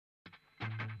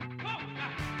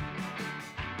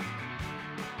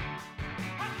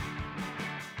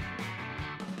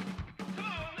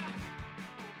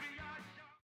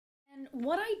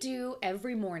what I do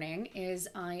every morning is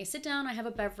I sit down, I have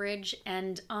a beverage,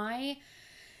 and I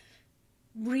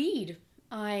read.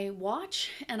 I watch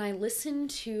and I listen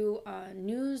to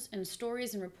news and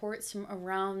stories and reports from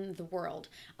around the world.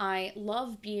 I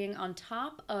love being on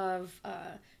top of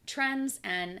trends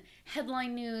and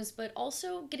headline news, but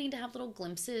also getting to have little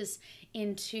glimpses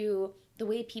into the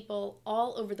way people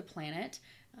all over the planet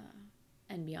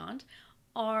and beyond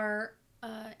are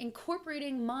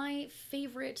incorporating my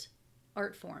favorite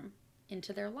art form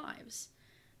into their lives,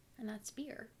 and that's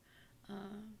beer.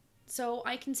 So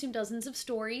I consume dozens of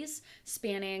stories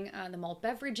spanning the malt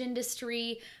beverage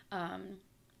industry,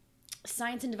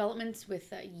 science and developments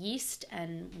with yeast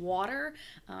and water,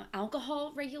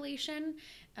 alcohol regulation,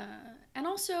 and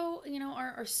also, you know,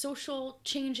 our social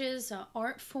changes,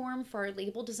 art form for our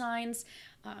label designs,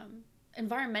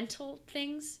 environmental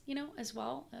things, you know, as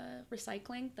well,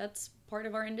 recycling, that's part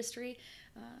of our industry,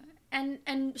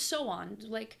 and so on,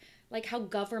 like how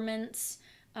governments,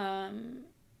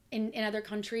 in other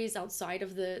countries outside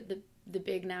of the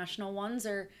big national ones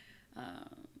are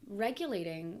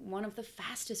regulating one of the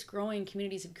fastest growing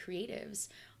communities of creatives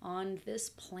on this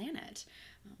planet.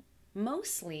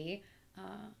 Mostly,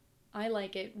 I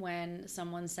like it when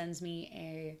someone sends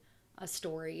me a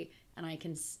story and I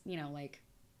can, you know, like,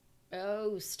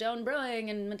 oh, Stone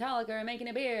Brewing and Metallica are making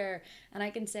a beer. And I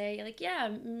can say, like, yeah,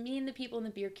 me and the people in the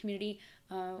beer community,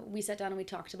 we sat down and we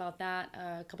talked about that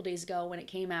a couple days ago when it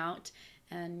came out.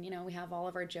 And, you know, we have all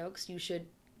of our jokes. You should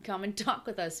come and talk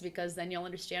with us, because then you'll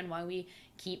understand why we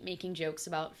keep making jokes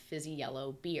about fizzy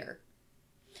yellow beer.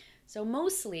 So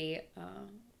mostly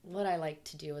what I like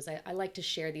to do is I like to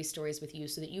share these stories with you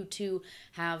so that you too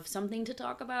have something to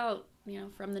talk about, you know,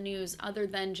 from the news, other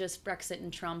than just Brexit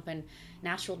and Trump and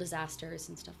natural disasters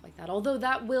and stuff like that. Although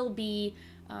that will be,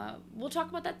 we'll talk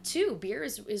about that too. Beer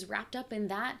is wrapped up in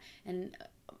that, and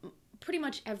pretty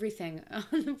much everything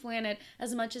on the planet,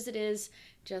 as much as it is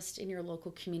just in your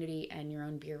local community and your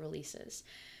own beer releases.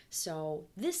 So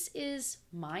this is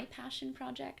my passion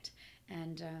project,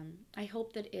 and I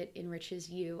hope that it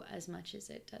enriches you as much as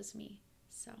it does me.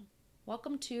 So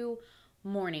welcome to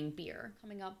morning beer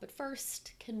coming up, but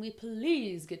first, can we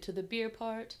please get to the beer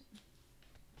part?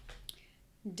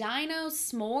 Dino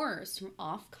S'mores from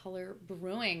Off Color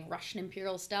Brewing, Russian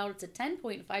Imperial Stout. It's a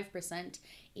 10.5%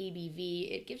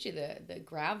 ABV. It gives you the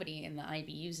gravity and the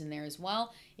IBUs in there as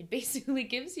well. It basically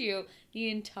gives you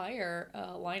the entire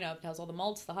lineup. It has all the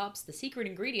malts, the hops, the secret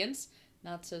ingredients,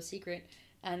 not so secret.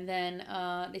 And then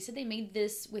they said they made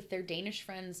this with their Danish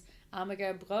friends,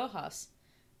 Amager Broughus,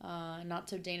 not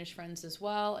so Danish friends as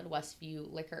well, and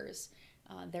Westview Liquors.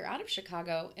 They're out of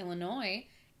Chicago, Illinois,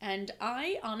 and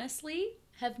I honestly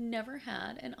have never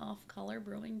had an off-color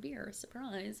brewing beer.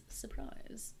 Surprise,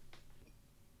 surprise.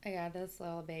 I got this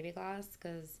little baby glass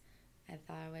because I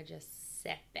thought I would just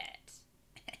sip it.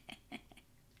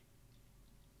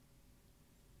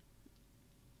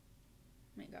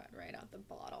 My God, right out the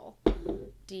bottle.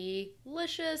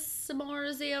 Delicious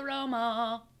s'moresy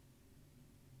aroma.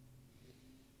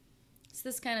 It's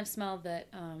this kind of smell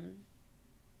that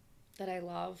that I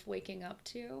love waking up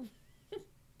to.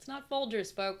 It's not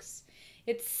Folgers, folks.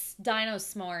 It's Dino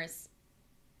S'mores.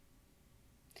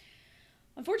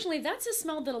 Unfortunately, that's a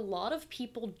smell that a lot of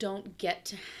people don't get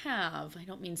to have. I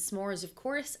don't mean s'mores, of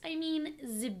course. I mean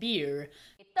the beer.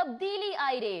 तब्दीली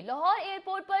आई रे Lahore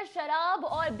airport पर शराब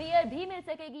और beer भी मिल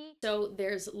सकेगी. So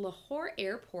there's Lahore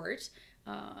Airport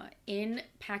in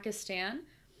Pakistan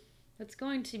that's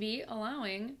going to be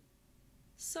allowing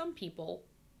some people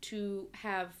to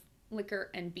have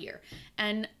liquor and beer.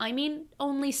 And I mean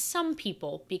only some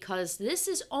people, because this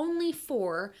is only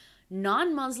for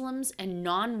non-Muslims and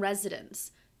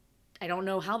non-residents. I don't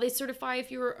know how they certify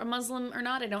if you're a Muslim or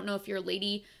not. I don't know if you're a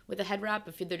lady with a head wrap,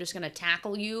 if they're just going to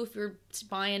tackle you if you're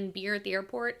buying beer at the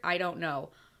airport. I don't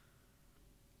know.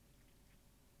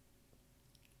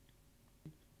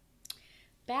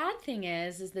 Bad thing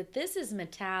is that this is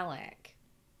metallic.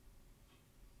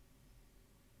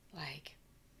 Like,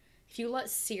 if you let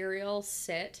cereal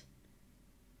sit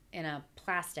in a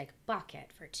plastic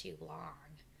bucket for too long,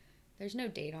 there's no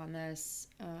date on this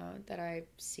that I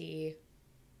see.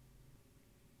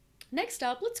 Next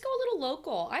up, let's go a little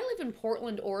local. I live in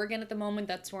Portland, Oregon at the moment.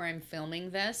 That's where I'm filming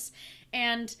this.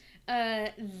 And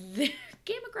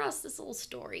came across this little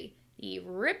story. The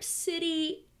Rip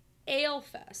City Ale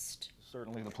Fest.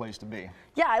 Certainly the place to be.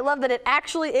 Yeah, I love that it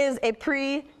actually is a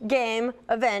pre-game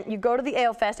event. You go to the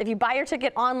Ale Fest. If you buy your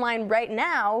ticket online right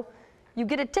now, you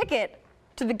get a ticket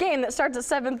to the game that starts at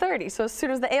 7:30. So as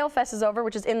soon as the Ale Fest is over,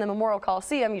 which is in the Memorial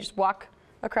Coliseum, you just walk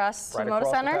across Right the Moda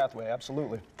across Center. the pathway,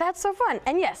 absolutely. That's so fun.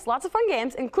 And yes, lots of fun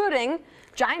games, including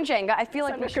Giant Jenga. I feel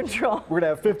like we should control. We're going to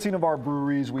have 15 of our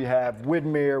breweries. We have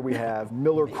Widmer, we have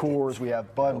Miller Coors, we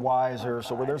have Budweiser.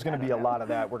 So there's going to be a lot of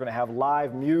that. We're going to have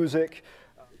live music.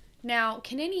 Now,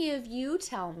 can any of you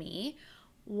tell me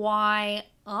why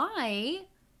I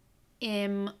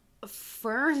am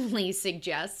firmly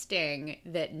suggesting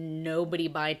that nobody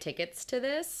buy tickets to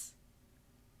this?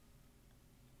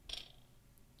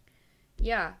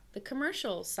 Yeah, the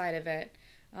commercial side of it.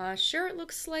 Sure, it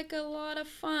looks like a lot of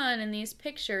fun in these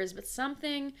pictures, but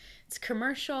it's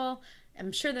commercial.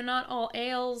 I'm sure they're not all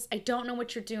ales. I don't know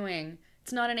what you're doing.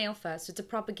 It's not an ale fest. It's a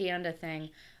propaganda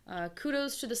thing.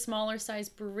 Kudos to the smaller size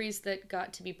breweries that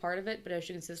got to be part of it, but as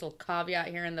you can see this little caveat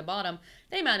here in the bottom,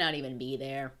 they might not even be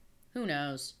there. Who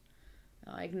knows?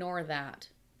 Ignore that.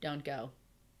 Don't go.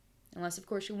 Unless, of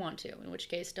course, you want to, in which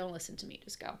case, don't listen to me.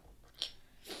 Just go.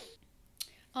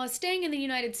 Staying in the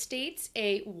United States,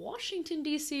 a Washington,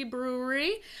 D.C.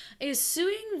 brewery is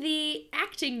suing the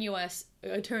acting U.S.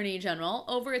 Attorney General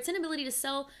over its inability to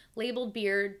sell labeled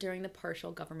beer during the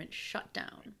partial government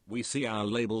shutdown. We see our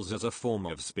labels as a form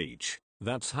of speech.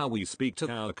 That's how we speak to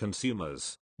our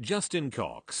consumers. Justin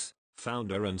Cox,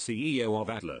 founder and CEO of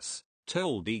Atlas,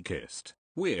 told Ekist,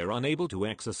 "We're unable to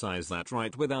exercise that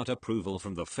right without approval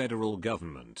from the federal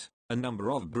government. A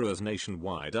number of brewers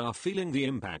nationwide are feeling the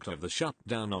impact of the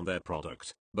shutdown on their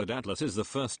product, but Atlas is the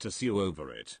first to sue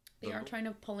over it." They are trying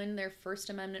to pull in their First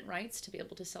Amendment rights to be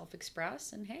able to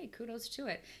self-express, and hey, kudos to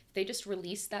it. If they just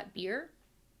release that beer,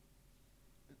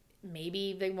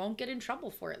 maybe they won't get in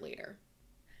trouble for it later.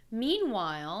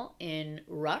 Meanwhile, in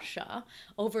Russia,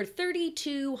 over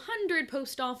 3,200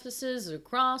 post offices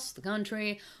across the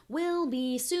country will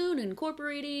be soon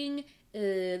incorporating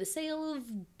the sale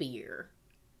of beer.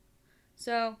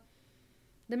 So,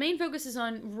 the main focus is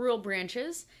on rural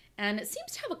branches, and it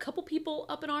seems to have a couple people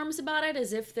up in arms about it,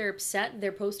 as if they're upset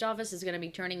their post office is going to be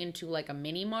turning into like a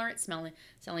mini mart, selling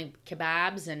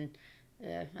kebabs and,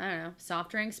 I don't know,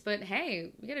 soft drinks. But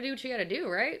hey, you gotta do what you gotta do,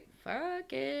 right?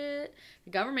 Fuck it.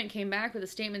 The government came back with a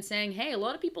statement saying, hey, a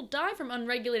lot of people die from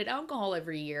unregulated alcohol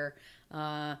every year.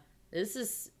 This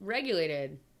is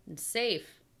regulated and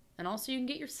safe. And also you can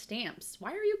get your stamps.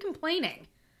 Why are you complaining?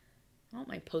 I want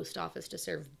my post office to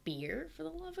serve beer, for the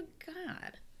love of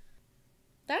God.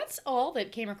 That's all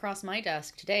that came across my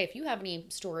desk today. If you have any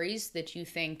stories that you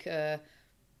think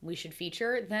we should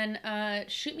feature, then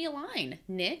shoot me a line.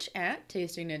 Nitch at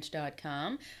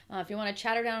tastingnitch.com. If you want to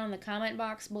chatter down in the comment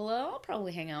box below, I'll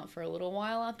probably hang out for a little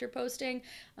while after posting.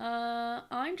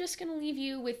 I'm just going to leave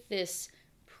you with this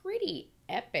pretty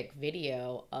epic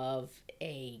video of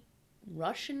a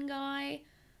Russian guy.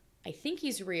 I think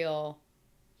he's real.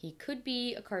 He could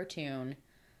be a cartoon,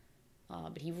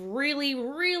 but he really,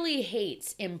 really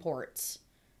hates imports.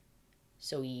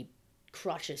 So he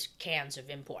crushes cans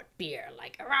of import beer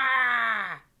like,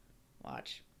 rah!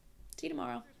 Watch. See you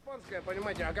tomorrow. Испанское,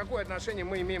 понимаете, а какое отношение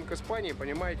мы имеем к Испании,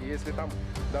 понимаете, если там...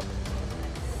 Да...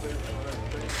 По-любому!